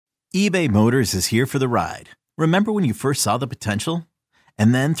eBay Motors is here for the ride. Remember when you first saw the potential?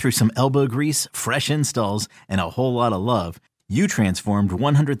 And then through some elbow grease, fresh installs, and a whole lot of love, you transformed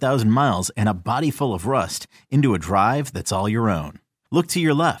 100,000 miles and a body full of rust into a drive that's all your own. Look to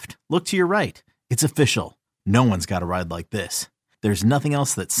your left. Look to your right. It's official. No one's got a ride like this. There's nothing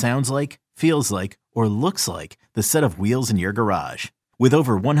else that sounds like, feels like, or looks like the set of wheels in your garage. With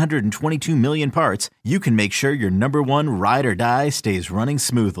over 122 million parts, you can make sure your number one ride or die stays running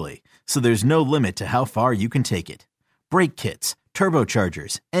smoothly. So there's no limit to how far you can take it. Brake kits,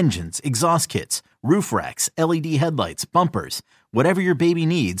 turbochargers, engines, exhaust kits, roof racks, LED headlights, bumpers, whatever your baby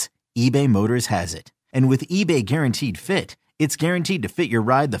needs, eBay Motors has it. And with eBay Guaranteed Fit, it's guaranteed to fit your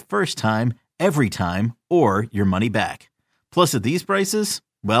ride the first time, every time, or your money back. Plus at these prices,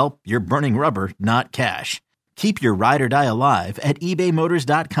 well, you're burning rubber, not cash. Keep your ride or die alive at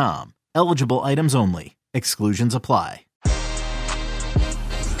ebaymotors.com. Eligible items only. Exclusions apply.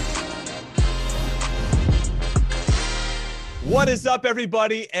 What is up,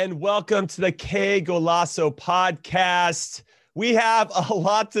 everybody, and welcome to the Qué Golazo podcast. We have a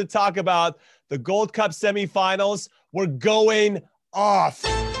lot to talk about. The Gold Cup semifinals. We're going off.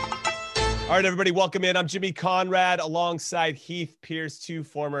 All right, everybody, welcome in. I'm Jimmy Conrad alongside Heath Pierce, two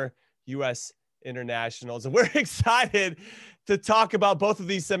former U.S. internationals. And we're excited to talk about both of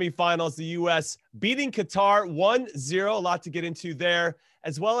these semifinals. The U.S. beating Qatar 1-0, a lot to get into there,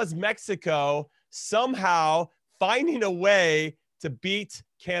 as well as Mexico somehow finding a way to beat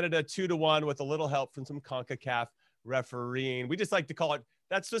Canada 2-1 with a little help from some CONCACAF refereeing. We just like to call it,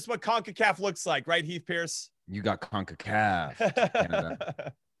 that's just what CONCACAF looks like, right, Heath Pierce? You got CONCACAF,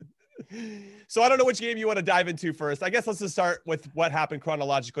 Canada. So I don't know which game you want to dive into first. I guess let's just start with what happened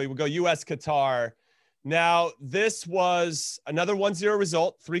chronologically. We'll go U.S. Qatar. Now, this was another 1-0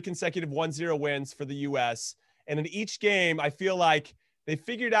 result, 3 consecutive 1-0 wins for the U.S. And in each game, I feel like they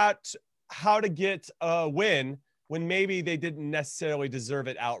figured out how to get a win when maybe they didn't necessarily deserve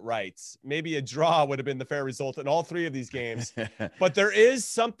it outright. Maybe a draw would have been the fair result in all 3 of these games. But there is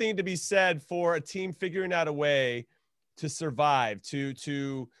something to be said for a team figuring out a way to survive,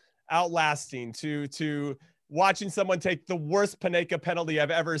 to outlasting, to watching someone take the worst Panenka penalty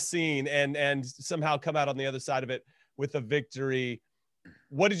I've ever seen and somehow come out on the other side of it with a victory.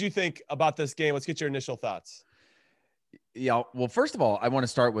 What did you think about this game? Let's get your initial thoughts. Yeah, well, first of all, I want to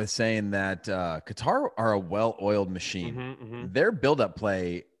start with saying that Qatar are a well-oiled machine. Their build-up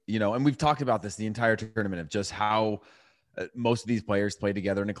play, and we've talked about this the entire tournament of just how most of these players play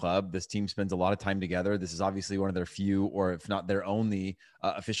together in a club. This team spends a lot of time together. This is obviously one of their few, or if not their only,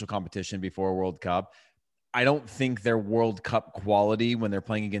 official competition before a World Cup. I don't think they're World Cup quality when they're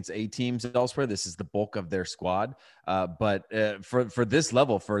playing against A teams elsewhere. This is the bulk of their squad. But for this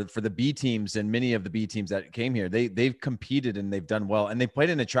level, for the B teams and many of the B teams that came here, they've competed and they've done well, and they played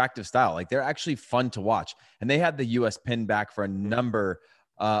an attractive style. Like, they're actually fun to watch, and they had the U.S. pinned back for a number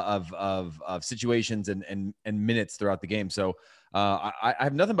of situations and minutes throughout the game. So I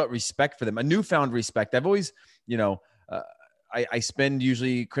have nothing but respect for them, a newfound respect. I've always, I spend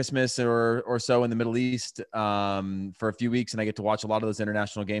usually Christmas or so in the Middle East for a few weeks, and I get to watch a lot of those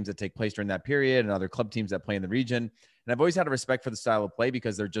international games that take place during that period and other club teams that play in the region. And I've always had a respect for the style of play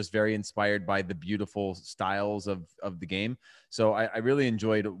because they're just very inspired by the beautiful styles of the game. So I really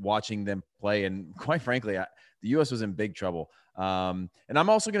enjoyed watching them play. And quite frankly, the U.S. was in big trouble. And I'm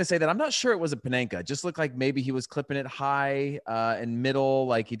also going to say that I'm not sure it was a Panenka. It just looked like maybe he was clipping it high and middle.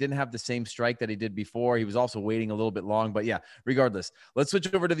 Like, he didn't have the same strike that he did before. He was also waiting a little bit long. But yeah, regardless, let's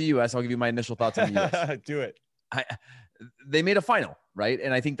switch over to the U.S. I'll give you my initial thoughts on the U.S. Do it. They made a final, right?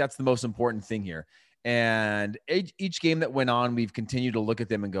 And I think that's the most important thing here. And each game that went on, we've continued to look at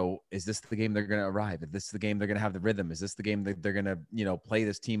them and go, is this the game they're going to arrive? Is this the game they're going to have the rhythm? Is this the game that they're going to, play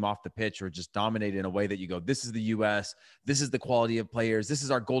this team off the pitch or just dominate in a way that you go, this is the U.S., this is the quality of players, this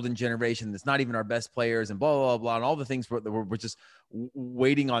is our golden generation, that's not even our best players, and blah, blah, blah, and all the things we're just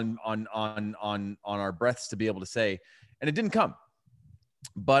waiting on our breaths to be able to say. And it didn't come.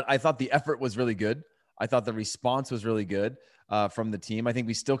 But I thought the effort was really good. I thought the response was really good from the team. I think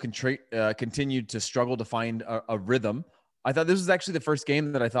we still continued to struggle to find a rhythm. I thought this was actually the first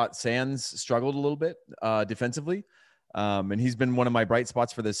game that I thought Sands struggled a little bit defensively. And he's been one of my bright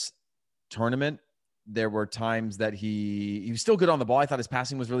spots for this tournament. There were times that he was still good on the ball. I thought his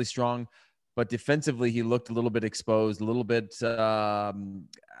passing was really strong, but defensively he looked a little bit exposed, a little bit out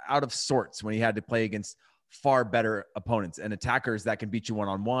of sorts when he had to play against far better opponents and attackers that can beat you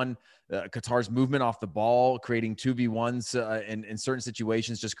one-on-one. Qatar's movement off the ball, creating 2v1s in certain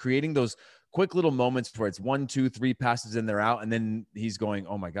situations, just creating those quick little moments where it's 1, 2, 3 passes in, they're out. And then he's going,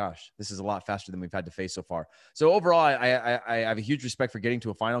 oh my gosh, this is a lot faster than we've had to face so far. So overall, I have a huge respect for getting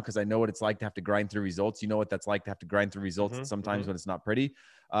to a final because I know what it's like to have to grind through results. You know what that's like to have to grind through results sometimes when it's not pretty.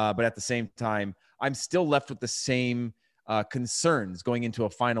 But at the same time, I'm still left with the same concerns going into a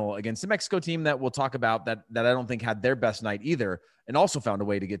final against a Mexico team that we'll talk about that I don't think had their best night either, and also found a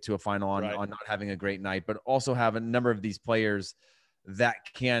way to get to a final on not having a great night, but also have a number of these players that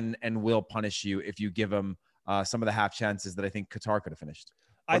can and will punish you if you give them some of the half chances that I think Qatar could have finished.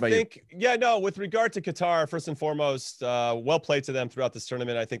 I think, with regard to Qatar, first and foremost, well played to them throughout this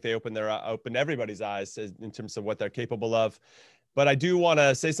tournament. I think they opened everybody's eyes in terms of what they're capable of. But I do want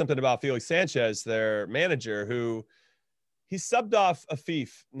to say something about Felix Sanchez, their manager, who he subbed off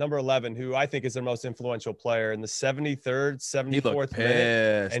Afif, number 11, who I think is their most influential player in the 73rd, 74th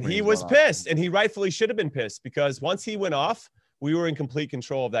minute. And he was pissed, and he rightfully should have been pissed because once he went off, we were in complete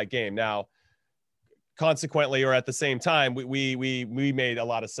control of that game. Now, consequently, or at the same time, we made a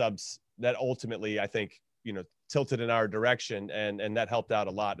lot of subs that ultimately, I think, tilted in our direction, and that helped out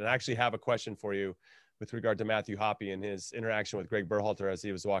a lot. And I actually have a question for you with regard to Matthew Hoppe and his interaction with Greg Berhalter as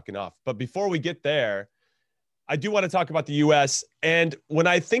he was walking off. But before we get there, I do want to talk about the U.S. And when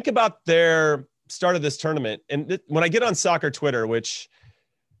I think about their start of this tournament, and when I get on soccer Twitter, which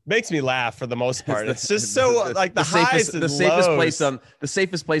makes me laugh for the most part, it's just so like the highs and lows. The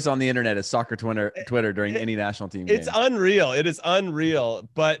safest place on the internet is soccer Twitter during any national team game. It's unreal. It is unreal.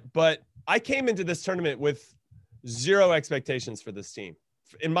 But I came into this tournament with zero expectations for this team.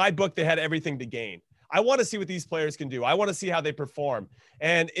 In my book, they had everything to gain. I want to see what these players can do. I want to see how they perform.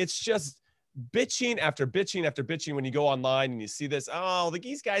 And it's just bitching after bitching after bitching when you go online and you see this,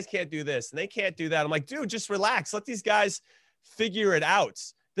 these guys can't do this and they can't do that. I'm like, dude, just relax. Let these guys figure it out.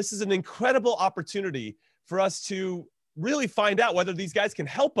 This is an incredible opportunity for us to really find out whether these guys can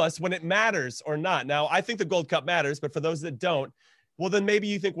help us when it matters or not. Now, I think the Gold Cup matters, but for those that don't, well, then maybe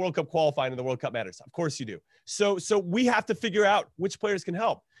you think World Cup qualifying and the World Cup matters. Of course you do. So we have to figure out which players can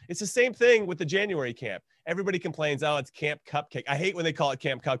help. It's the same thing with the January camp. Everybody complains, it's Camp Cupcake. I hate when they call it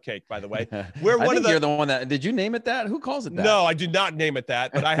Camp Cupcake, by the way. You're the one that, did you name it that? Who calls it that? No, I do not name it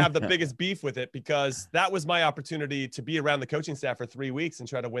that, but I have the biggest beef with it because that was my opportunity to be around the coaching staff for 3 weeks and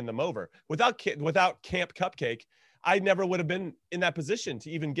try to win them over. Without Camp Cupcake, I never would have been in that position to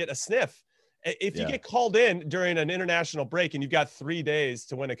even get a sniff. If you get called in during an international break and you've got 3 days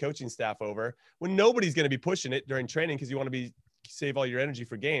to win a coaching staff over, when nobody's going to be pushing it during training because you want to save all your energy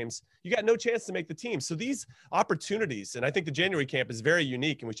for games, you got no chance to make the team. So these opportunities, and I think the January camp is very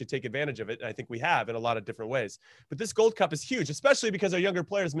unique and we should take advantage of it. And I think we have in a lot of different ways. But this Gold Cup is huge, especially because our younger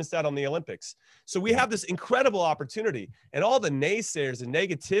players missed out on the Olympics. So we have this incredible opportunity, and all the naysayers and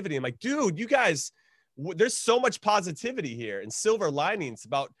negativity. I'm like, dude, you guys, there's so much positivity here and silver linings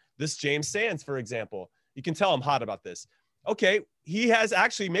about this James Sands, for example. You can tell I'm hot about this. Okay, he has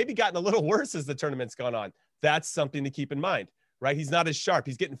actually maybe gotten a little worse as the tournament's gone on. That's something to keep in mind, right? He's not as sharp.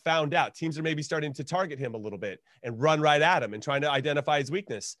 He's getting found out. Teams are maybe starting to target him a little bit and run right at him and trying to identify his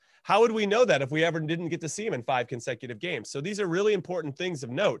weakness. How would we know that if we ever didn't get to see him in 5 consecutive games? So these are really important things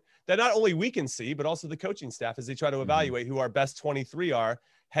of note that not only we can see, but also the coaching staff as they try to evaluate who our best 23 are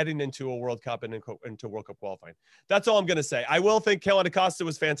heading into a World Cup and into World Cup qualifying. That's all I'm going to say. I will think Kellyn Acosta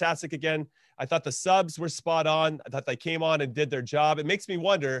was fantastic again. I thought the subs were spot on. I thought they came on and did their job. It makes me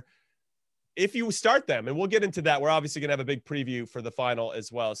wonder if you start them, and we'll get into that. We're obviously going to have a big preview for the final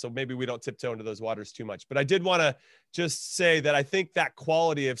as well. So maybe we don't tiptoe into those waters too much, but I did want to just say that I think that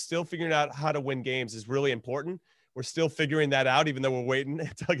quality of still figuring out how to win games is really important. We're still figuring that out, even though we're waiting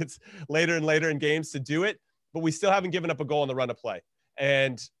until it's later and later in games to do it, but we still haven't given up a goal on the run of play.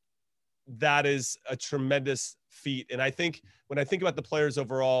 And that is a tremendous feat. And I think when I think about the players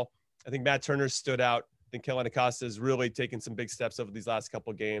overall, I think Matt Turner stood out. I think Kellyn Acosta has really taken some big steps over these last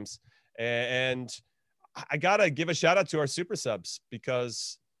couple of games. And I got to give a shout out to our super subs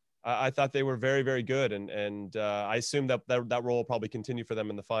because I thought they were very, very good. And I assume that role will probably continue for them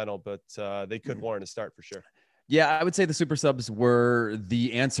in the final, but they could warrant a start for sure. Yeah, I would say the super subs were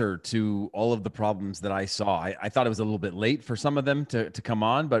the answer to all of the problems that I saw. I thought it was a little bit late for some of them to come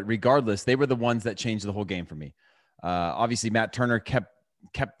on, but regardless, they were the ones that changed the whole game for me. Obviously, Matt Turner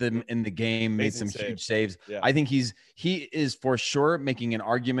kept them in the game, made some huge saves. Yeah. I think he is for sure making an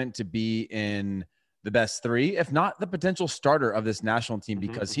argument to be in the best 3, if not the potential starter of this national team,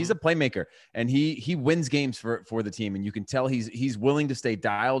 because he's a playmaker and he wins games for the team. And you can tell he's willing to stay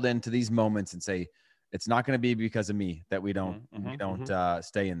dialed into these moments and say, It's not going to be because of me that we don't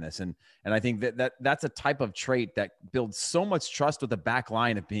stay in this. And I think that's a type of trait that builds so much trust with the back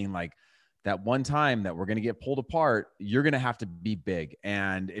line of being like, that one time that we're going to get pulled apart, you're going to have to be big.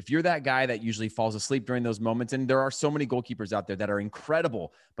 And if you're that guy that usually falls asleep during those moments, and there are so many goalkeepers out there that are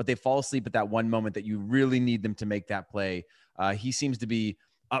incredible, but they fall asleep at that one moment that you really need them to make that play. He seems to be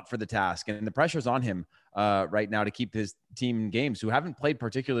up for the task, and the pressure's on him right now to keep his team in games who haven't played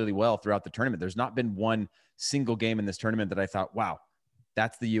particularly well throughout the tournament. There's not been one single game in this tournament that I thought, wow,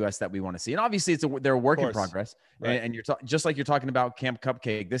 that's the U.S. that we want to see. And obviously they're a work in progress. Right. And you're just like you're talking about Camp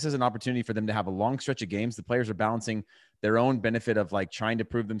Cupcake. This is an opportunity for them to have a long stretch of games. The players are balancing their own benefit of like trying to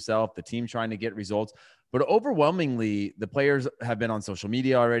prove themselves, the team trying to get results. But overwhelmingly, the players have been on social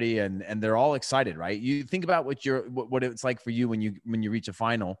media already, and they're all excited, right? You think about what it's like for you when you reach a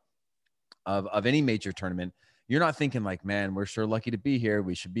final of any major tournament. You're not thinking like, man, we're sure lucky to be here.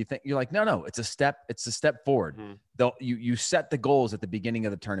 We should be you're like, no, it's a step forward. Mm-hmm. You set the goals at the beginning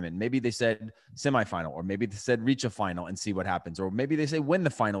of the tournament. Maybe they said semifinal, or maybe they said reach a final and see what happens. Or maybe they say win the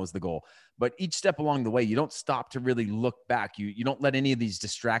final is the goal. But each step along the way, you don't stop to really look back. You don't let any of these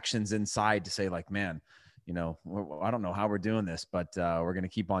distractions inside to say like, man, I don't know how we're doing this, but we're going to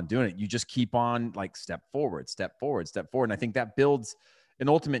keep on doing it. You just keep on like step forward. And I think that builds an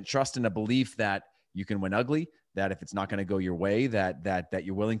ultimate trust and a belief that you can win ugly, that if it's not going to go your way, that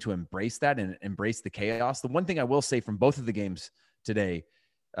you're willing to embrace that and embrace the chaos. The one thing I will say from both of the games today,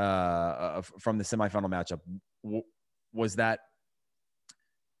 from the semifinal matchup, was that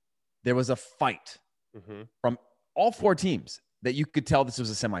there was a fight from all four teams that you could tell this was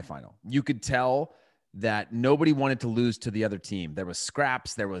a semifinal. You could tell that nobody wanted to lose to the other team. There was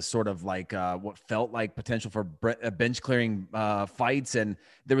scraps. There was sort of like what felt like potential for bench clearing fights. And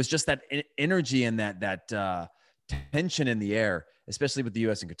there was just that energy and that tension in the air, especially with the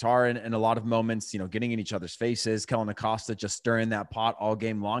U.S. and Qatar and a lot of moments, getting in each other's faces. Kellen Acosta just stirring that pot all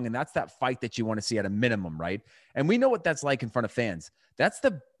game long. And that's that fight that you want to see at a minimum, right? And we know what that's like in front of fans. That's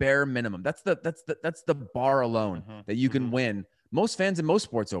the bare minimum. That's the bar alone that you can win most fans in most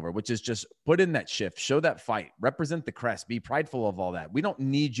sports over, which is just put in that shift, show that fight, represent the crest, be prideful of all that. We don't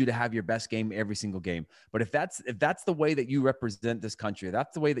need you to have your best game every single game. But if that's the way that you represent this country,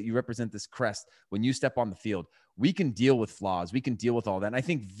 that's the way that you represent this crest when you step on the field, we can deal with flaws. We can deal with all that. And I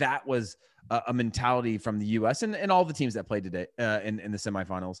think that was a mentality from the U.S. and all the teams that played today in the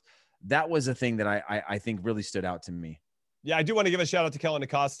semifinals. That was a thing that I think really stood out to me. Yeah, I do want to give a shout out to Kellen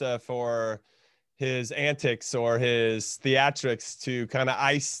Acosta for his antics or his theatrics to kind of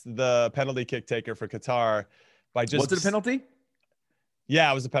ice the penalty kick taker for Qatar by just. Was it a penalty?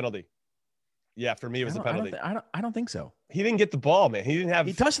 Yeah, it was a penalty. Yeah, for me, it was a penalty. I don't think so. He didn't get the ball, man.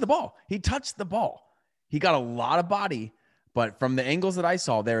 He touched the ball. He touched the ball. He got a lot of body, but from the angles that I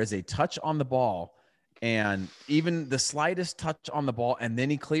saw, there is a touch on the ball. And even the slightest touch on the ball, and then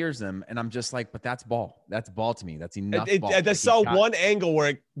he clears them. And I'm just like, but that's ball. That's ball to me. That's enough ball. I saw one angle where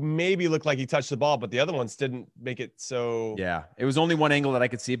it maybe looked like he touched the ball, but the other ones didn't make it so. Yeah, it was only one angle that I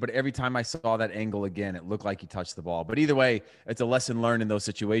could see, but every time I saw that angle again, it looked like he touched the ball. But either way, it's a lesson learned in those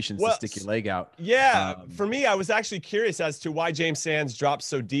situations to stick your leg out. Yeah, for me, I was actually curious as to why James Sands dropped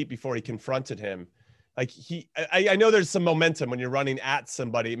so deep before he confronted him. Like I know there's some momentum when you're running at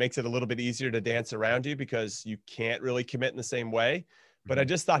somebody. It makes it a little bit easier to dance around you because you can't really commit in the same way. But I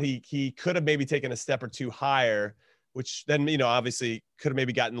just thought he could have maybe taken a step or two higher, which then, obviously could have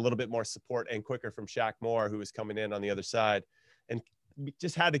maybe gotten a little bit more support and quicker from Shaq Moore, who was coming in on the other side, and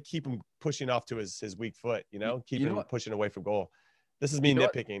just had to keep him pushing off to his weak foot, keep him pushing away from goal. This is me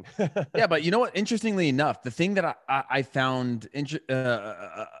nitpicking. Yeah, but you know what? Interestingly enough, the thing that I found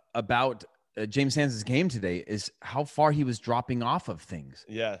about James Sands' game today is how far he was dropping off of things.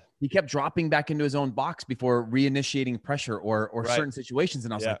 Yeah. He kept dropping back into his own box before reinitiating pressure or right. certain situations.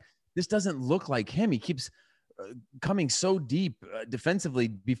 And I was like, this doesn't look like him. He keeps coming so deep defensively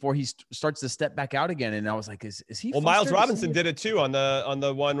before he starts to step back out again. And I was like, is he? Well, Miles Robinson did it too on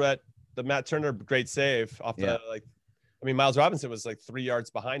the one at the Matt Turner great save off Miles Robinson was like 3 yards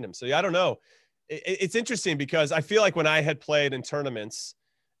behind him. So yeah, I don't know. It's interesting because I feel like when I had played in tournaments,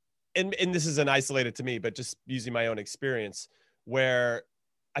 and this isn't isolated to me, but just using my own experience, where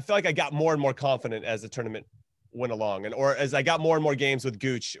I feel like I got more and more confident as the tournament went along, or as I got more and more games with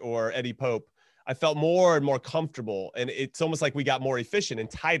Gooch or Eddie Pope, I felt more and more comfortable. And it's almost like we got more efficient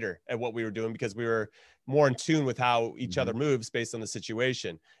and tighter at what we were doing because we were more in tune with how each other moves based on the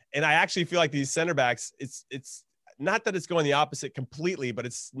situation. And I actually feel like these center backs, it's not that it's going the opposite completely, but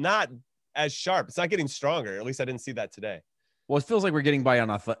it's not as sharp. It's not getting stronger. At least I didn't see that today. Well, it feels like we're getting by on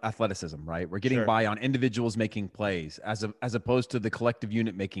athleticism, right? We're getting Sure. by on individuals making plays as opposed to the collective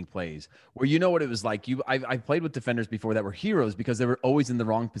unit making plays. Where you know what it was like. I played with defenders before that were heroes because they were always in the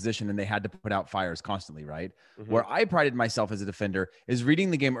wrong position and they had to put out fires constantly, right? Mm-hmm. Where I prided myself as a defender is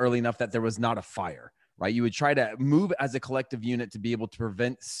reading the game early enough that there was not a fire, right? You would try to move as a collective unit to be able to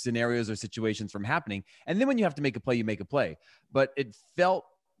prevent scenarios or situations from happening. And then when you have to make a play, you make a play. But it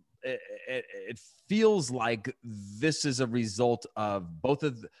feels like this is a result of both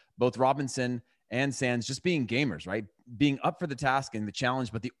Robinson and Sands just being gamers, right? Being up for the task and the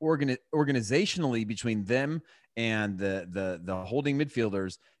challenge, but the organizationally between them and the holding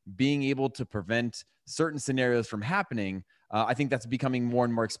midfielders being able to prevent certain scenarios from happening. I think that's becoming more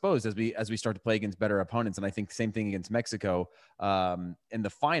and more exposed as we start to play against better opponents. And I think same thing against Mexico in the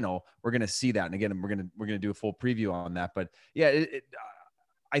final. We're going to see that. And again, we're going to do a full preview on that. But yeah,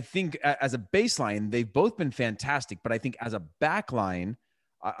 I think as a baseline, they've both been fantastic, but I think as a backline,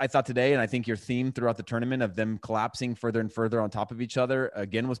 I thought today, and I think your theme throughout the tournament of them collapsing further and further on top of each other,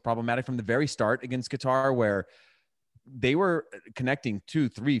 again, was problematic from the very start against Qatar, where they were connecting 2,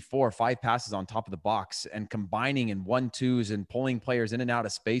 3, 4, 5 passes on top of the box and combining in 1-2s and pulling players in and out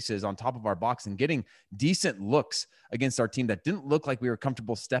of spaces on top of our box and getting decent looks against our team that didn't look like we were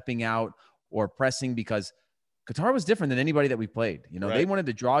comfortable stepping out or pressing, because Qatar was different than anybody that we played. You know, Right. They wanted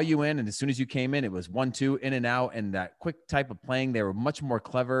to draw you in, and as soon as you came in, it was 1-2 in and out, and that quick type of playing. They were much more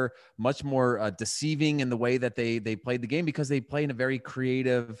clever, much more deceiving in the way that they played the game, because they play in a very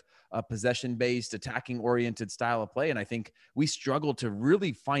creative, possession-based, attacking-oriented style of play. And I think we struggle to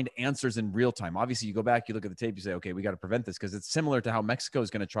really find answers in real time. Obviously, you go back, you look at the tape, you say, okay, we got to prevent this, because it's similar to how Mexico is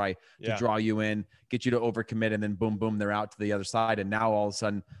going to try to draw you in, get you to overcommit, and then boom, boom, they're out to the other side. And now all of a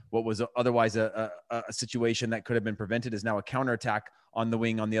sudden, what was otherwise a situation that could have been prevented is now a counterattack on the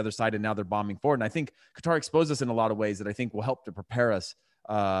wing on the other side, and now they're bombing forward. And I think Qatar exposed us in a lot of ways that I think will help to prepare us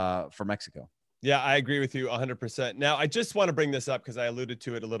for Mexico. Yeah, I agree with you 100%. Now, I just want to bring this up because I alluded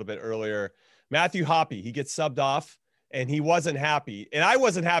to it a little bit earlier. Matthew Hoppe, he gets subbed off, and he wasn't happy. And I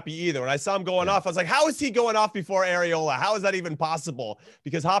wasn't happy either. When I saw him going off, I was like, how is he going off before Areola? How is that even possible?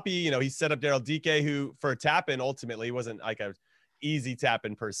 Because Hoppe, he set up Daryl Dike, who for a tap-in, ultimately wasn't like a easy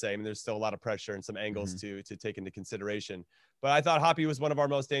tap-in per se. I mean, there's still a lot of pressure and some angles to take into consideration. But I thought Hoppe was one of our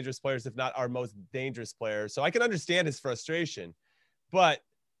most dangerous players, if not our most dangerous player. So I can understand his frustration. But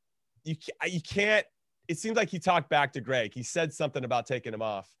you can't, it seems like he talked back to Greg. He said something about taking him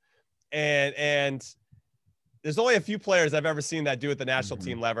off. And there's only a few players I've ever seen that do at the national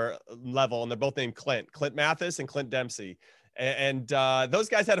team level, and they're both named Clint Mathis and Clint Dempsey. And those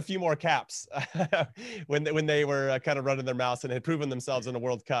guys had a few more caps when they were kind of running their mouths and had proven themselves in a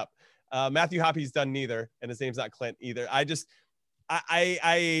World Cup. Matthew Hoppe's done neither, and his name's not Clint either. I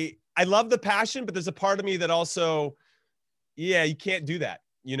love the passion, but there's a part of me that also, you can't do that.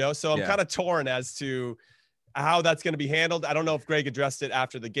 So I'm kind of torn as to how that's going to be handled. I don't know if Greg addressed it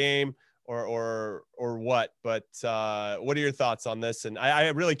after the game or what, but what are your thoughts on this? And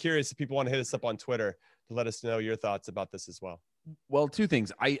I'm really curious if people want to hit us up on Twitter to let us know your thoughts about this as well. Well, two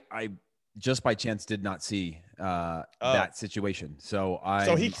things. I just by chance did not see that situation. So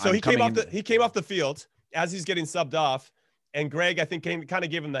he came off the field as he's getting subbed off. And Greg, I think, kind of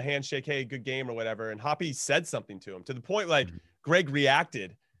gave him the handshake, hey, good game or whatever. And Hoppe said something to him to the point Greg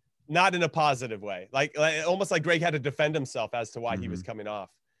reacted not in a positive way, like almost like Greg had to defend himself as to why he was coming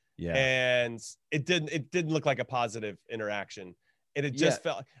off. Yeah. And it didn't look like a positive interaction. And it just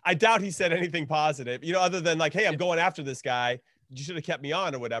felt, I doubt he said anything positive, other than like, hey, I'm going after this guy. You should have kept me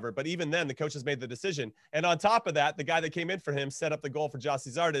on or whatever. But even then, the coach has made the decision. And on top of that, the guy that came in for him set up the goal for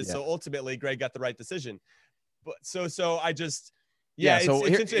Gyasi Zardes. Yeah. So ultimately, Greg got the right decision. But so I just,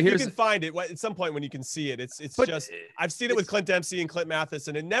 if you can find it at some point when you can see it, I've seen it with Clint Dempsey and Clint Mathis,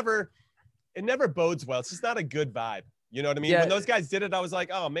 and it never bodes well. It's just not a good vibe. You know what I mean? Yeah. When those guys did it, I was like,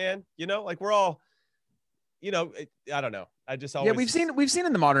 oh man, like we're all, I don't know. I just always. Yeah, we've seen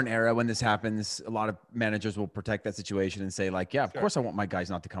in the modern era when this happens, a lot of managers will protect that situation and say like, of course I want my guys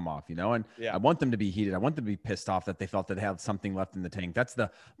not to come off, and I want them to be heated. I want them to be pissed off that they felt that they had something left in the tank. That's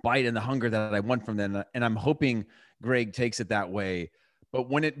the bite and the hunger that I want from them. And I'm hoping Greg takes it that way. But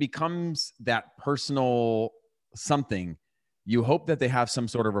when it becomes that personal something, you hope that they have some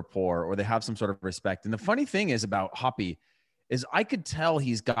sort of rapport or they have some sort of respect. And the funny thing is about Hoppe is I could tell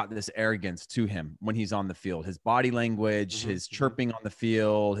he's got this arrogance to him when he's on the field. His body language, his chirping on the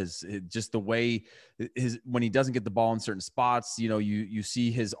field, his just the way when he doesn't get the ball in certain spots, you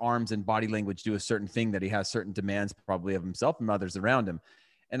see his arms and body language do a certain thing that he has certain demands probably of himself and others around him.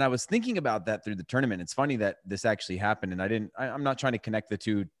 And I was thinking about that through the tournament. It's funny that this actually happened, and I'm not trying to connect the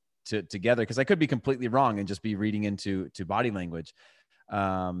two together, because I could be completely wrong and just be reading into body language.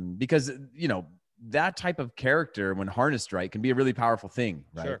 Because, that type of character, when harnessed right, can be a really powerful thing,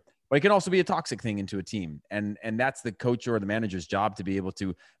 right? Sure. But it can also be a toxic thing into a team. And that's the coach or the manager's job, to be able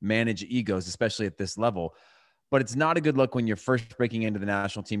to manage egos, especially at this level. But it's not a good look when you're first breaking into the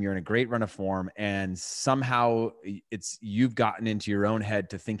national team. You're in a great run of form, and somehow you've gotten into your own head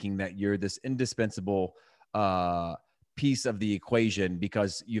to thinking that you're this indispensable piece of the equation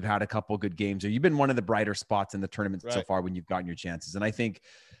because you've had a couple good games, or you've been one of the brighter spots in the tournament so far when you've gotten your chances. And I think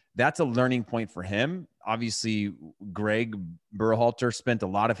that's a learning point for him. Obviously, Greg Berhalter spent a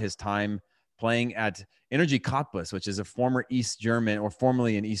lot of his time playing at Energy Cottbus, which is a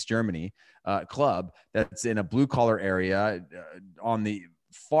formerly in East Germany club that's in a blue collar area on the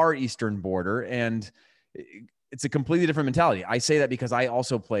far eastern border. And it's a completely different mentality. I say that because I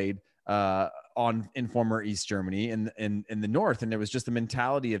also played in former East Germany in the north. And there was just a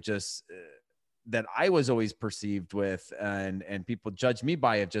mentality of just that I was always perceived with, and people judge me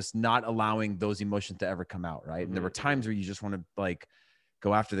by, of just not allowing those emotions to ever come out. Right. And there were times where you just want to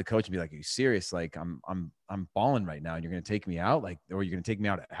go after the coach and be like, are you serious? Like I'm balling right now, and you're going to take me out, or you're going to take me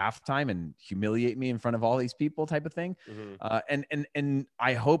out at halftime and humiliate me in front of all these people, type of thing. And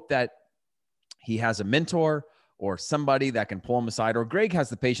I hope that he has a mentor or somebody that can pull him aside, or Greg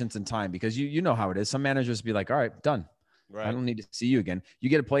has the patience and time, because you know how it is. Some managers be like, all right, done. Right. I don't need to see you again. You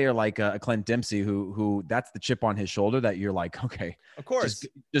get a player like a Clint Dempsey, who that's the chip on his shoulder that you're like, okay, of course,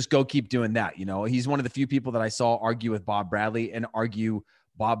 just go keep doing that. He's one of the few people that I saw argue with Bob Bradley and argue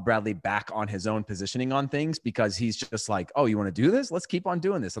Bob Bradley back on his own positioning on things, because he's just like, oh, you want to do this? Let's keep on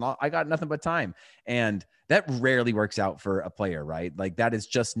doing this. And I got nothing but time. And that rarely works out for a player, right? Like, that is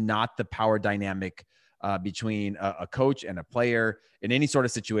just not the power dynamic between a coach and a player in any sort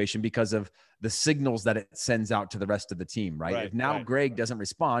of situation, because of the signals that it sends out to the rest of the team, right? If now Greg doesn't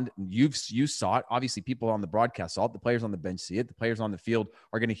respond, you saw it. Obviously, people on the broadcast saw it. The players on the bench see it. The players on the field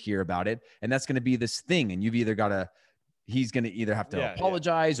are going to hear about it. And that's going to be this thing. And he's going to either have to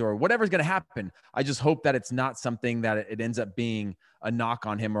apologize or whatever's going to happen. I just hope that it's not something that it ends up being a knock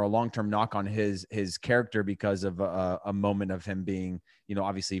on him, or a long-term knock on his character, because of a moment of him being,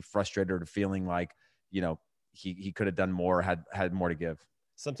 obviously frustrated, or feeling like, he could have done more, had more to give.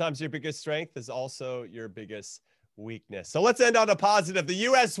 Sometimes your biggest strength is also your biggest weakness. So let's end on a positive. The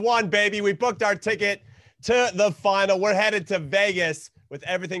U.S. won, baby. We booked our ticket to the final. We're headed to Vegas with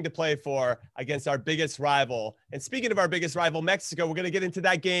everything to play for against our biggest rival. And speaking of our biggest rival, Mexico, we're going to get into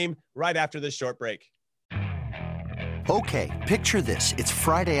that game right after this short break. Okay, picture this. It's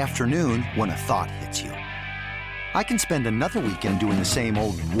Friday afternoon when a thought hits you. I can spend another weekend doing the same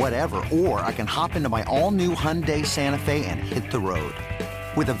old whatever, or I can hop into my all-new Hyundai Santa Fe and hit the road.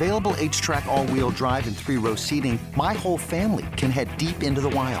 With available H-Track all-wheel drive and 3-row seating, my whole family can head deep into the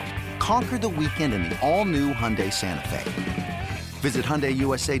wild. Conquer the weekend in the all-new Hyundai Santa Fe. Visit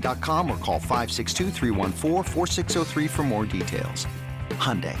HyundaiUSA.com or call 562-314-4603 for more details.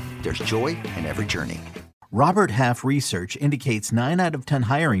 Hyundai, there's joy in every journey. Robert Half research indicates 9 out of 10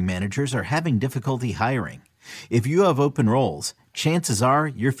 hiring managers are having difficulty hiring. If you have open roles, chances are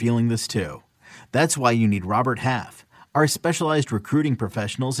you're feeling this too. That's why you need Robert Half. Our specialized recruiting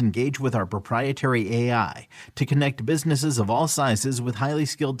professionals engage with our proprietary AI to connect businesses of all sizes with highly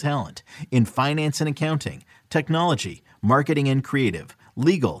skilled talent in finance and accounting, technology, marketing and creative,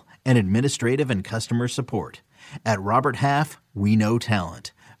 legal, and administrative and customer support. At Robert Half, we know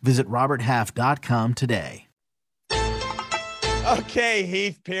talent. Visit roberthalf.com today. Okay,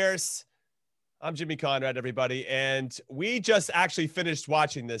 Heath Pearce. I'm Jimmy Conrad, everybody. And we just actually finished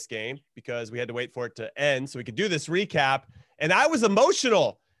watching this game because we had to wait for it to end so we could do this recap. And I was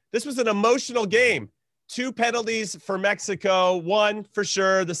emotional. This was an emotional game. 2 penalties for Mexico. 1 for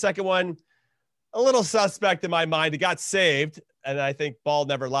sure. The second one, a little suspect in my mind. It got saved. And I think ball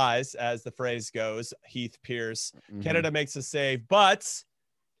never lies, as the phrase goes. Heath Pearce. Canada makes a save. But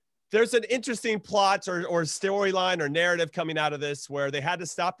there's an interesting plot or storyline or narrative coming out of this, where they had to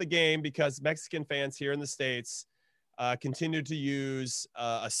stop the game because Mexican fans here in the States continue to use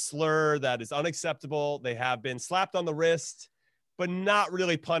a slur that is unacceptable. They have been slapped on the wrist, but not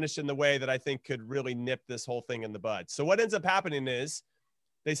really punished in the way that I think could really nip this whole thing in the bud. So what ends up happening is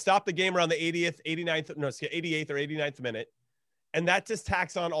they stop the game around the 88th or 89th minute. And that just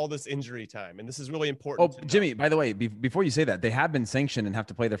tacks on all this injury time. And this is really important. Oh, Jimmy, by the way, before you say that, they have been sanctioned and have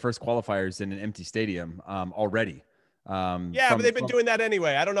to play their first qualifiers in an empty stadium already. But they've been doing that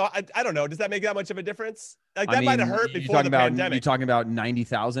anyway. I don't know. I don't know. Does that make that much of a difference? That might have hurt before the pandemic. You're talking about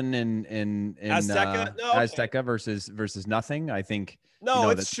 90,000 in Azteca? No, Azteca versus nothing. I think. No,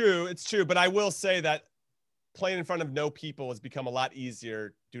 it's true. It's true. But I will say that playing in front of no people has become a lot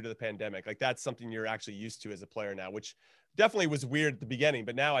easier due to the pandemic. Like that's something you're actually used to as a player now, which definitely was weird at the beginning,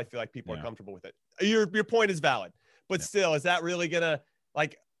 but now I feel like people are comfortable with it. Your point is valid, but still, is that really gonna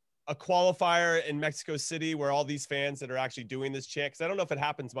like a qualifier in Mexico City where all these fans that are actually doing this chant? Because I don't know if it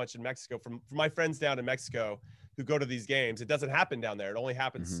happens much in Mexico. From my friends down in Mexico who go to these games, it doesn't happen down there. It only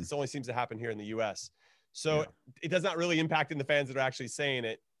happens. It only seems to happen here in the U.S. So it does not really impact in the fans that are actually saying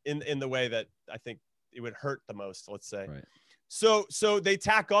it in the way that I think it would hurt the most. Let's say. Right. So they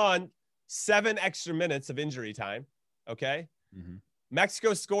tack on 7 extra minutes of injury time. Okay.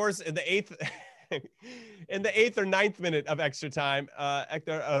 Mexico scores in the 8th. In the 8th or 9th minute of extra time,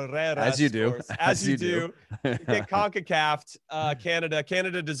 Hector Herrera as you scores. do, as you do. Get CONCACAF.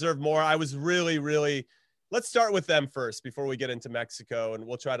 Canada deserved more. I was really. Let's start with them first before we get into Mexico, and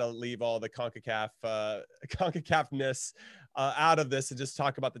we'll try to leave all the CONCACAF-ness out of this and just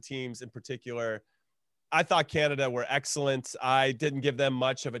talk about the teams in particular. I thought Canada were excellent. I didn't give them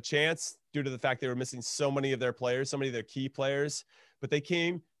much of a chance due to the fact they were missing so many of their players, so many of their key players, but they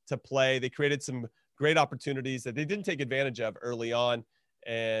came to play. They created some great opportunities that they didn't take advantage of early on.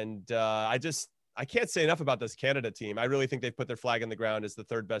 And I can't say enough about this Canada team. I really think they've put their flag in the ground as the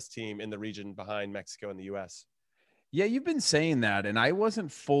 3rd best team in the region behind Mexico and the US. Yeah, you've been saying that, and I wasn't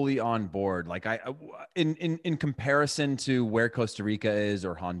fully on board. Like in comparison to where Costa Rica is,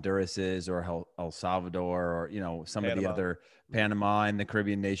 or Honduras is, or El Salvador, or some of the other Panama and the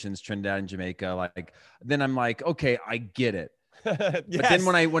Caribbean nations, Trinidad and Jamaica. Then I'm like, okay, I get it. Yes. But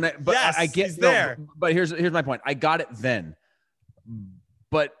then I get he's there. But here's my point. I got it then.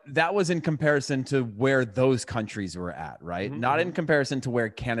 But that was in comparison to where those countries were at, right? Not in comparison to where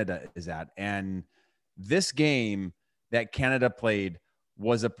Canada is at. And this game that Canada played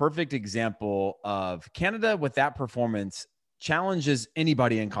was a perfect example of Canada with that performance challenges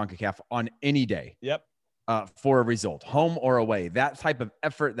anybody in CONCACAF on any day. Yep. For a result, home or away. That type of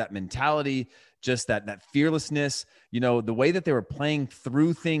effort, that mentality, just that fearlessness, the way that they were playing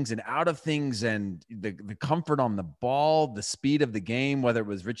through things and out of things, and the comfort on the ball, the speed of the game, whether it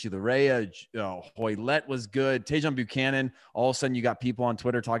was Richie Laryea, Hoylett was good, Tejan Buchanan. All of a sudden you got people on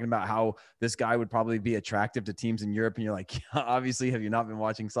Twitter talking about how this guy would probably be attractive to teams in Europe. And you're like, obviously, have you not been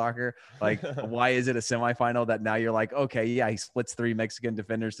watching soccer? Like, why is it a semifinal that now you're like, okay, yeah, he splits 3 Mexican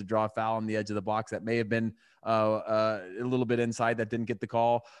defenders to draw a foul on the edge of the box that may have been a little bit inside that didn't get the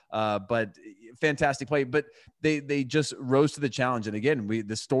call, but fantastic play. But they just rose to the challenge. And again,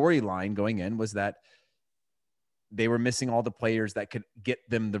 the storyline going in was that they were missing all the players that could get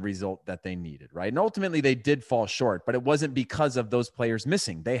them the result that they needed, right? And ultimately they did fall short, but it wasn't because of those players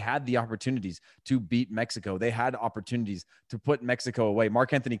missing. They had the opportunities to beat Mexico. They had opportunities to put Mexico away.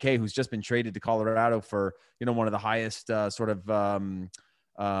 Mark Anthony Kaye, who's just been traded to Colorado for, one of the highest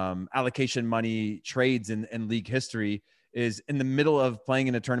allocation money trades in league history, is in the middle of playing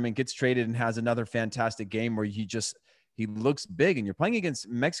in a tournament, gets traded, and has another fantastic game where he looks big. And you're playing against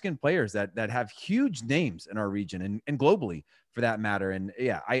Mexican players that have huge names in our region and globally for that matter. And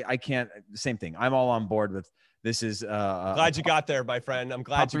yeah, I can't, same thing. I'm all on board with this. Is glad you got there, my friend. I'm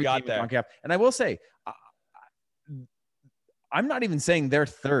glad you got there. And I will say, I'm not even saying they're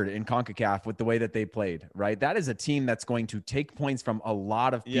 3rd in CONCACAF with the way that they played, right? That is a team that's going to take points from a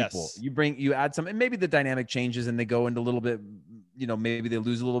lot of people. Yes. You add some, and maybe the dynamic changes and they go into a little bit, maybe they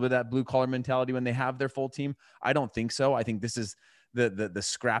lose a little bit of that blue collar mentality when they have their full team. I don't think so. I think this is the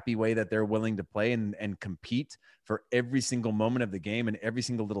scrappy way that they're willing to play and compete for every single moment of the game and every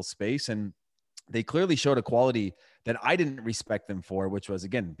single little space. And they clearly showed a quality that I didn't respect them for, which was,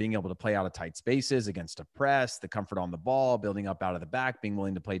 again, being able to play out of tight spaces against a press, the comfort on the ball, building up out of the back, being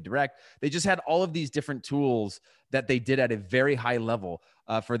willing to play direct. They just had all of these different tools that they did at a very high level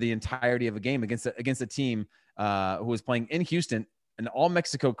for the entirety of a game against a team who was playing in Houston, an all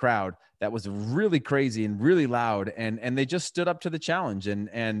Mexico crowd that was really crazy and really loud. And they just stood up to the challenge.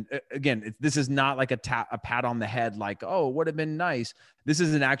 And again, this is not like a pat on the head, like, oh, it would have been nice. This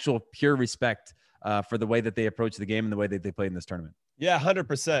is an actual pure respect for the way that they approach the game and the way that they played in this tournament. Yeah,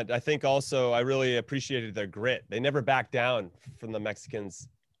 100%. I think also I really appreciated their grit. They never backed down from the Mexicans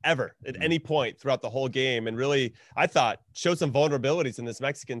ever at any point throughout the whole game. And really, I thought, showed some vulnerabilities in this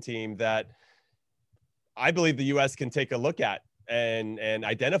Mexican team that I believe the U.S. can take a look at and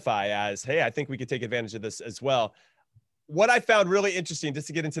identify as, hey, I think we could take advantage of this as well. What I found really interesting, just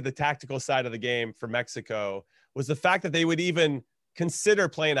to get into the tactical side of the game for Mexico, was the fact that they would even consider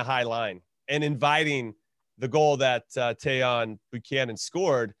playing a high line and inviting the goal that Tejan Buchanan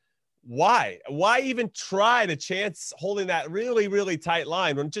scored. Why even try to chance holding that really, really tight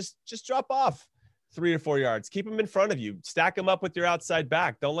line when just drop off 3 or 4 yards, keep them in front of you, stack them up with your outside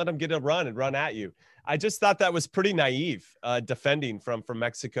back. Don't let them get a run and run at you. I just thought that was pretty naive defending from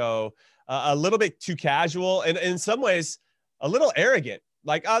Mexico, a little bit too casual, and in some ways a little arrogant.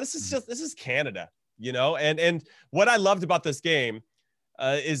 Like, oh, this is Canada, you know? And what I loved about this game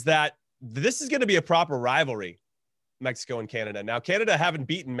is that this is going to be a proper rivalry, Mexico and Canada. Now, Canada haven't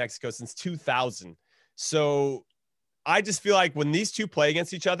beaten Mexico since 2000. So I just feel like when these two play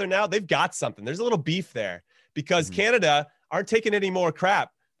against each other now, they've got something. There's a little beef there because Canada aren't taking any more crap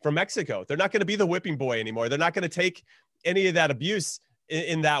from Mexico. They're not going to be the whipping boy anymore. They're not going to take any of that abuse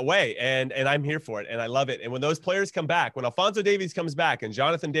in that way. And I'm here for it. And I love it. And when those players come back, when Alphonso Davies comes back and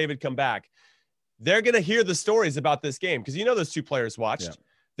Jonathan David come back, they're going to hear the stories about this game. Because, you know, those two players watched. Yeah.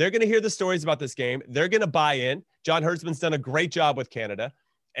 They're going to hear the stories about this game. They're going to buy in. John Hertzman's done a great job with Canada.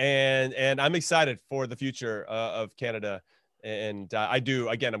 And I'm excited for the future of Canada. And I do,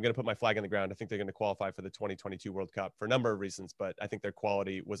 again, I'm going to put my flag in the ground. I think they're going to qualify for the 2022 World Cup for a number of reasons, but I think their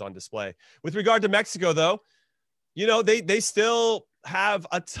quality was on display. With regard to Mexico, though, you know, they still have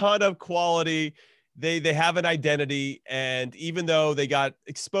a ton of quality. They have an identity. And even though they got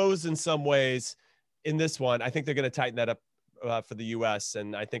exposed in some ways in this one, I think they're going to tighten that up for the U.S.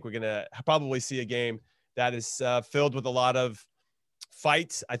 And I think we're going to probably see a game that is filled with a lot of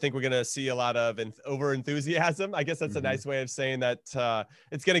fight. I think we're going to see a lot of over enthusiasm. I guess that's a nice way of saying that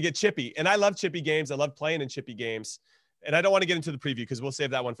it's going to get chippy. And I love chippy games. I love playing in chippy games. And I don't want to get into the preview because we'll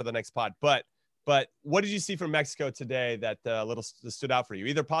save that one for the next pod. But what did you see from Mexico today that little stood out for you,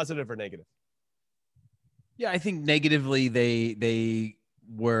 either positive or negative? Yeah, I think negatively they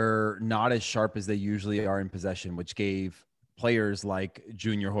were not as sharp as they usually are in possession, which gave players like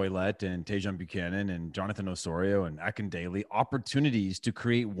Junior Hoylett and Tejan Buchanan and Jonathan Osorio and Akindele opportunities to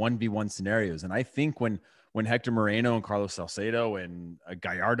create 1v1 scenarios. And I think when Hector Moreno and Carlos Salcedo and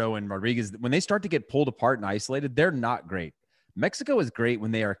Gallardo and Rodriguez, when they start to get pulled apart and isolated, they're not great. Mexico is great when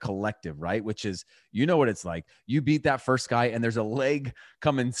they are collective, right? Which is, you know what it's like. You beat that first guy and there's a leg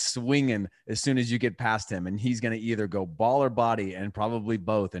coming swinging as soon as you get past him. And he's going to either go ball or body and probably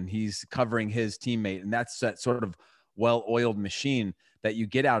both. And he's covering his teammate. And that's that sort of well-oiled machine that you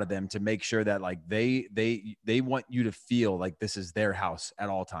get out of them to make sure that like they want you to feel like this is their house at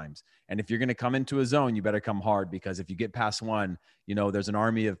all times. And if you're going to come into a zone, you better come hard, because if you get past one, you know, there's an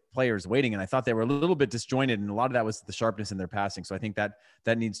army of players waiting. And I thought they were a little bit disjointed, and a lot of that was the sharpness in their passing. So I think that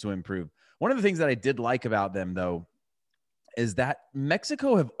needs to improve. One of the things that I did like about them, though, is that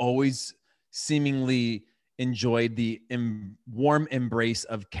Mexico have always seemingly enjoyed the warm embrace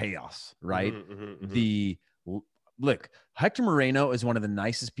of chaos, right? Look, Hector Moreno is one of the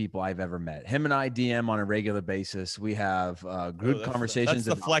nicest people I've ever met. Him and I DM on a regular basis. We have good conversations.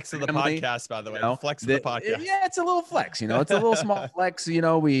 That's the flex of the podcast, by the way. The flex of the podcast. Yeah, it's a little flex. You know, it's a little small flex. You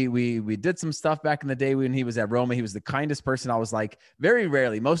know, we did some stuff back in the day when he was at Roma. He was the kindest person. I was like, very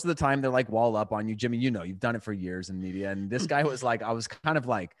rarely. Most of the time, they're like wall up on you, Jimmy. You know, you've done it for years in media. And this guy was like, I was kind of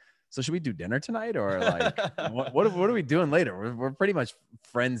like, so should we do dinner tonight, or like what are we doing later? We're pretty much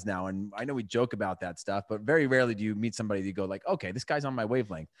friends now. And I know we joke about that stuff, but very rarely do you meet somebody that you go like, okay, this guy's on my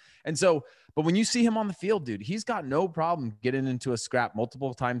wavelength. And so, but when you see him on the field, dude, he's got no problem getting into a scrap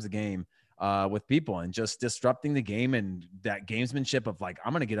multiple times a game with people and just disrupting the game, and that gamesmanship of like,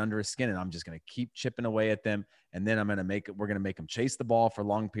 I'm going to get under his skin and I'm just going to keep chipping away at them. And then we're going to make them chase the ball for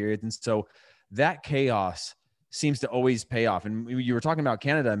long periods. And so that chaos seems to always pay off. And you were talking about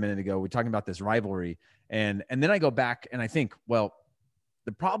Canada a minute ago. We're talking about this rivalry. And then I go back and I think, well,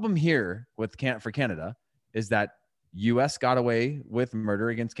 the problem here for Canada is that U.S. got away with murder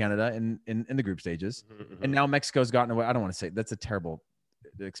against Canada in the group stages. And now Mexico's gotten away. I don't want to say that's a terrible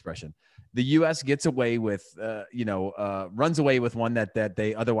expression. The U.S. gets away with, runs away with one that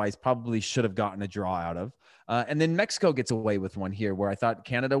they otherwise probably should have gotten a draw out of. And then Mexico gets away with one here, where I thought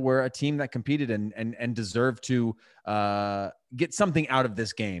Canada were a team that competed and deserved to get something out of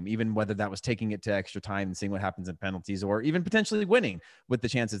this game, even whether that was taking it to extra time and seeing what happens in penalties, or even potentially winning with the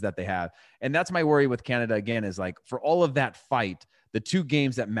chances that they have. And that's my worry with Canada again, is like, for all of that fight, the two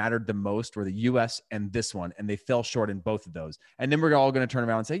games that mattered the most were the U.S. and this one, and they fell short in both of those. And then we're all going to turn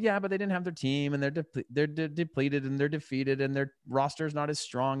around and say, yeah, but they didn't have their team, and they're depleted, and they're defeated, and their roster's not as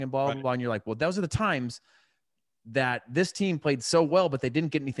strong, and blah, blah, blah. And you're like, well, those are the times that this team played so well, but they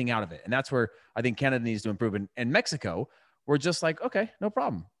didn't get anything out of it. And that's where I think Canada needs to improve. And Mexico were just like, okay, no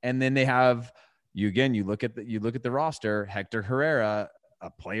problem. And then they have you look at the roster. Hector Herrera, a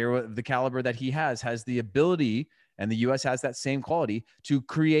player of the caliber that he has the ability, and the U.S. has that same quality, to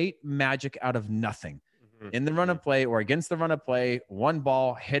create magic out of nothing in the run of play or against the run of play. One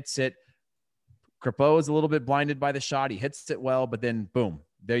ball hits it, Crépeau is a little bit blinded by the shot. He hits it well, but then boom,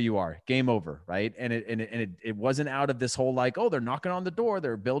 there you are, game over, right? And it wasn't out of this whole like, oh, they're knocking on the door,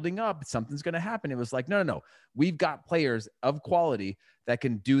 they're building up, something's going to happen. It was like, no, we've got players of quality that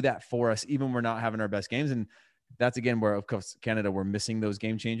can do that for us, even when we're not having our best games. And that's again where, of course, Canada, we're missing those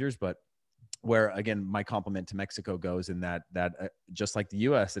game changers, but where again, my compliment to Mexico goes in that just like the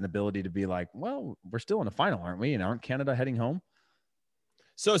U.S., an ability to be like, well, we're still in a final, aren't we? And aren't Canada heading home?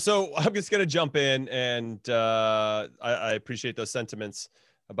 So I'm just going to jump in, and I appreciate those sentiments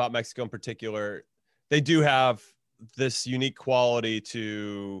about Mexico in particular. They do have this unique quality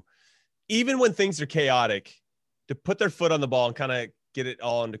to, even when things are chaotic, to put their foot on the ball and kind of get it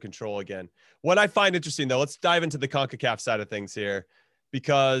all under control again. What I find interesting, though, let's dive into the CONCACAF side of things here,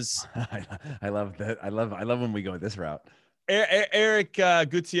 because I love that. I love when we go this route. Eric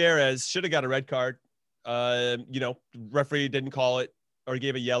Gutierrez should have got a red card. Referee didn't call it, or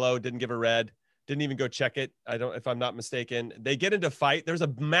gave a yellow, didn't give a red, didn't even go check it. If I'm not mistaken, they get into fight. There's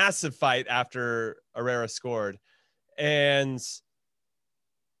a massive fight after Herrera scored. And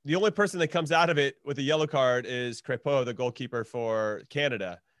the only person that comes out of it with a yellow card is Crépeau, the goalkeeper for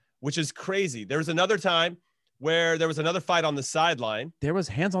Canada, which is crazy. There was another time where there was another fight on the sideline. There was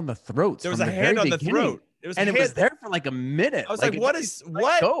hands on the throats. There was a hand on the throat. It was there for like a minute. I was like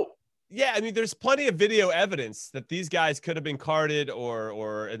what? Go. Yeah, I mean, there's plenty of video evidence that these guys could have been carded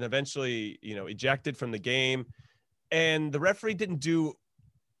and eventually, ejected from the game. And the referee didn't do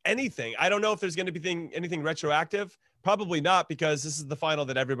anything. I don't know if there's going to be anything retroactive. Probably not, because this is the final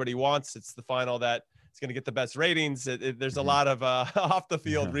that everybody wants. It's the final that is going to get the best ratings. There's a lot of off the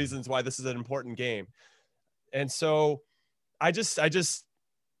field reasons why this is an important game. And so I just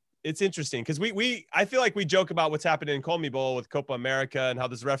it's interesting because I feel like we joke about what's happening in CONMEBOL with Copa America and how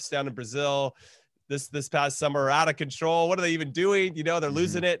this refs down in Brazil this past summer are out of control. What are they even doing? They're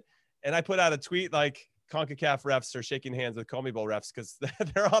losing it. And I put out a tweet like, CONCACAF refs are shaking hands with CONMEBOL refs because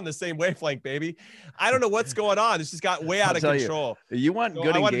they're on the same wavelength, baby. I don't know what's going on. It's just got way out of control. You want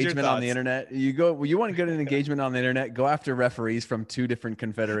good engagement on the internet? You want good engagement on the internet? Go after referees from two different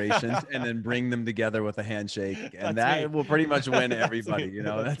confederations and then bring them together with a handshake, and that will pretty much win everybody.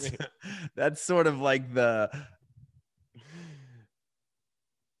 That's sort of like the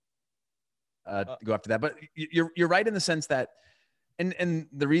go after that. But you're right in the sense that. And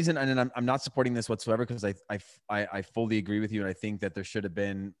the reason, and I'm not supporting this whatsoever, because I fully agree with you. And I think that there should have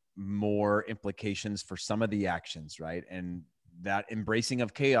been more implications for some of the actions, right? And that embracing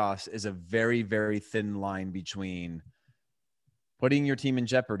of chaos is a very, very thin line between putting your team in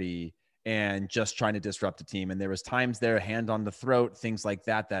jeopardy and just trying to disrupt a team. And there was times there, hand on the throat, things like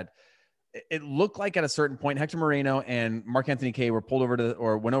that it looked like at a certain point, Hector Moreno and Mark-Anthony Kaye were pulled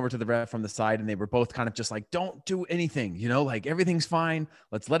over went over to the ref from the side, and they were both kind of just like, don't do anything, like everything's fine.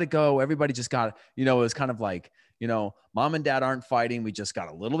 Let's let it go. Everybody just got, it was kind of like, mom and dad aren't fighting. We just got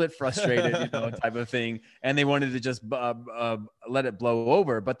a little bit frustrated, type of thing. And they wanted to just let it blow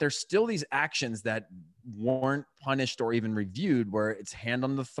over. But there's still these actions that weren't punished or even reviewed, where it's hand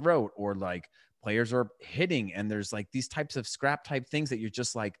on the throat, or like players are hitting. And there's like these types of scrap type things that you're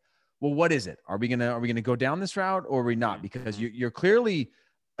just like, well, what is it? Are we gonna go down this route, or are we not? Because you're clearly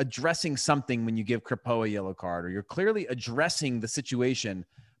addressing something when you give Crépeau a yellow card, or you're clearly addressing the situation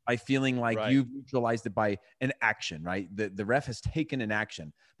by feeling like you've neutralized it by an action, right? The ref has taken an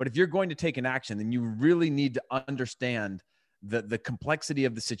action. But if you're going to take an action, then you really need to understand the complexity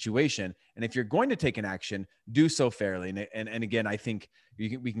of the situation. And if you're going to take an action, do so fairly. And again, I think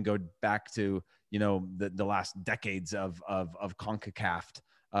we can go back to the last decades of CONCACAF.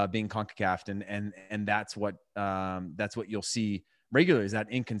 Being CONCACAF, and that's what you'll see regularly, is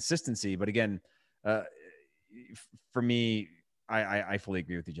that inconsistency. But again, for me, I fully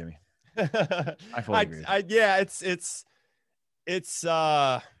agree with you, Jimmy. I fully agree. It's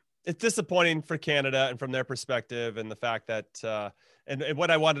disappointing for Canada and from their perspective, and the fact that and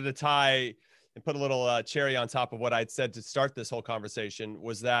what I wanted to tie and put a little cherry on top of what I'd said to start this whole conversation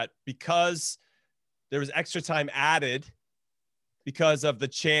was that because there was extra time added because of the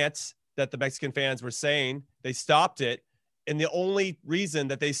chants that the Mexican fans were saying, they stopped it. And the only reason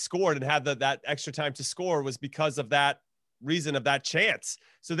that they scored and had that extra time to score was because of that reason of that chance.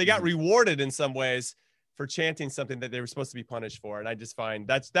 So they got rewarded in some ways for chanting something that they were supposed to be punished for. And I just find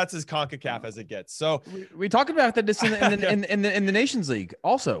that's as CONCACAF as it gets. So we talked about that this in the Nations League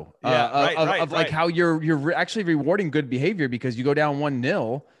also, like how you're actually rewarding good behavior because you go down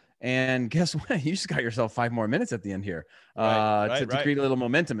 1-0. And guess what? You just got yourself 5 more minutes at the end here to create a little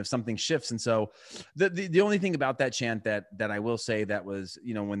momentum if something shifts. And so the only thing about that chant that I will say that was,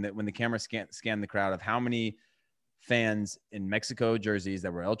 when the camera scanned the crowd, of how many fans in Mexico jerseys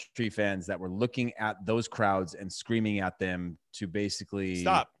that were Elstree fans that were looking at those crowds and screaming at them to basically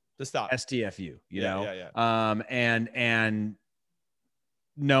stop STFU, you know? Yeah. And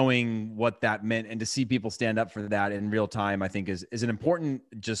knowing what that meant and to see people stand up for that in real time, I think is an important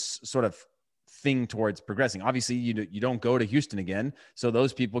just sort of thing towards progressing. Obviously you don't go to Houston again, so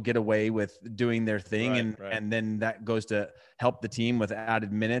those people get away with doing their thing, and then that goes to help the team with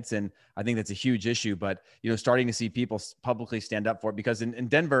added minutes, and I think that's a huge issue. But starting to see people publicly stand up for it, because in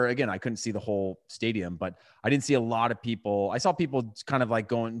Denver, again, I couldn't see the whole stadium, but I didn't see a lot of people. I saw people kind of like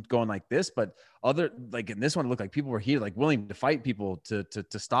going like this, but other, like in this one, it looked like people were heated, like willing to fight people to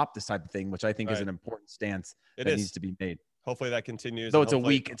stop this type of thing, which I think is an important stance needs to be made. Hopefully that continues. Though it's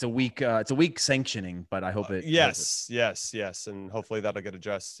a weak sanctioning, but I hope it. Yes. And hopefully that'll get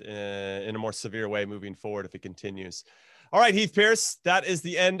addressed in a more severe way moving forward if it continues. All right, Heath Pearce, that is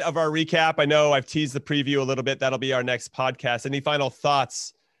the end of our recap. I know I've teased the preview a little bit. That'll be our next podcast. Any final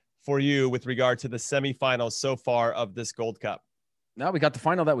thoughts for you with regard to the semifinals so far of this Gold Cup? No, we got the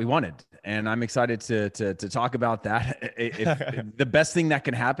final that we wanted, and I'm excited to talk about that. If the best thing that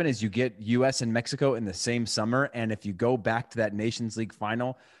can happen is you get U.S. and Mexico in the same summer, and if you go back to that Nations League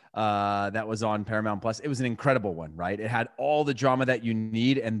final that was on Paramount Plus, it was an incredible one, right? It had all the drama that you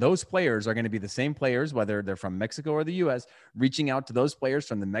need, and those players are going to be the same players, whether they're from Mexico or the U.S., reaching out to those players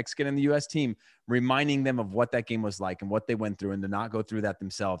from the Mexican and the U.S. team, reminding them of what that game was like and what they went through, and to not go through that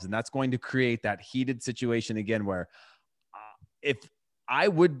themselves. And that's going to create that heated situation again where if I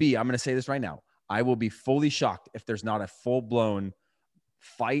would be, I'm going to say this right now, I will be fully shocked if there's not a full-blown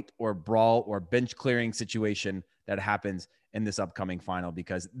fight or brawl or bench clearing situation that happens in this upcoming final,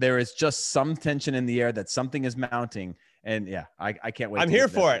 because there is just some tension in the air that something is mounting. And yeah, I can't wait. I'm here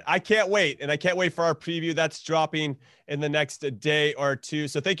for it. I can't wait. And I can't wait for our preview. That's dropping in the next day or two.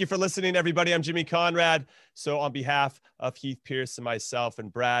 So thank you for listening, everybody. I'm Jimmy Conrad. So on behalf of Heath Pearce and myself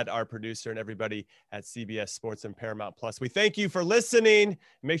and Brad, our producer, and everybody at CBS Sports and Paramount Plus, we thank you for listening.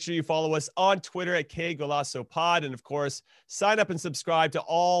 Make sure you follow us on Twitter at KGolasoPod. And of course, sign up and subscribe to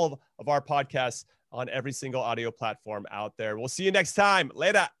all of our podcasts on every single audio platform out there. We'll see you next time.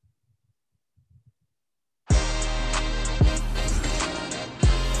 Later.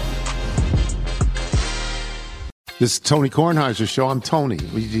 This is Tony Kornheiser's show. I'm Tony.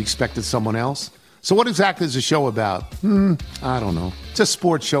 You expected someone else? So what exactly is the show about? I don't know. It's a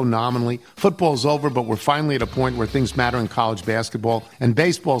sports show nominally. Football's over, but we're finally at a point where things matter in college basketball, and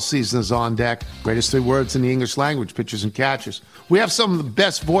baseball season is on deck. Greatest three words in the English language, pitchers and catchers. We have some of the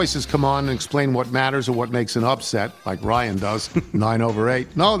best voices come on and explain what matters or what makes an upset, like Ryan does.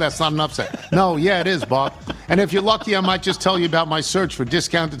 9/8. No, that's not an upset. No, yeah, it is, Bob. And if you're lucky, I might just tell you about my search for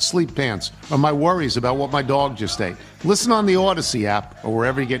discounted sleep pants or my worries about what my dog just ate. Listen on the Odyssey app or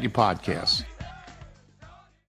wherever you get your podcasts.